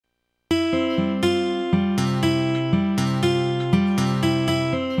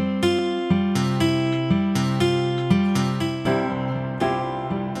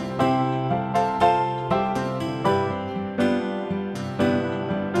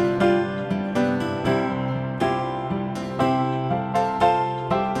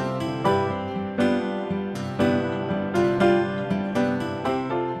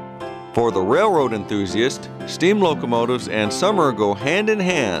railroad enthusiast, steam locomotives and summer go hand in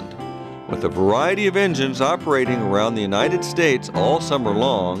hand. With a variety of engines operating around the United States all summer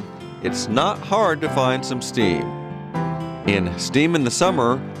long, it's not hard to find some steam. In Steam in the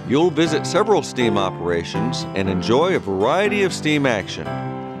Summer, you'll visit several steam operations and enjoy a variety of steam action.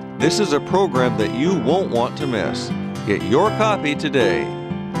 This is a program that you won't want to miss. Get your copy today.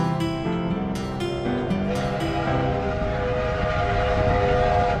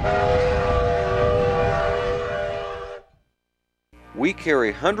 We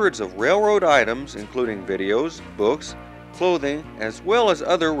carry hundreds of railroad items, including videos, books, clothing, as well as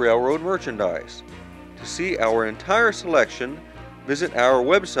other railroad merchandise. To see our entire selection, visit our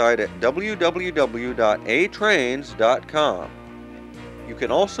website at www.atrains.com. You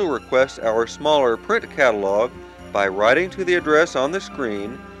can also request our smaller print catalog by writing to the address on the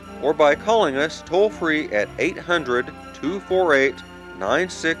screen or by calling us toll-free at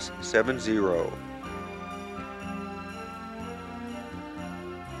 800-248-9670.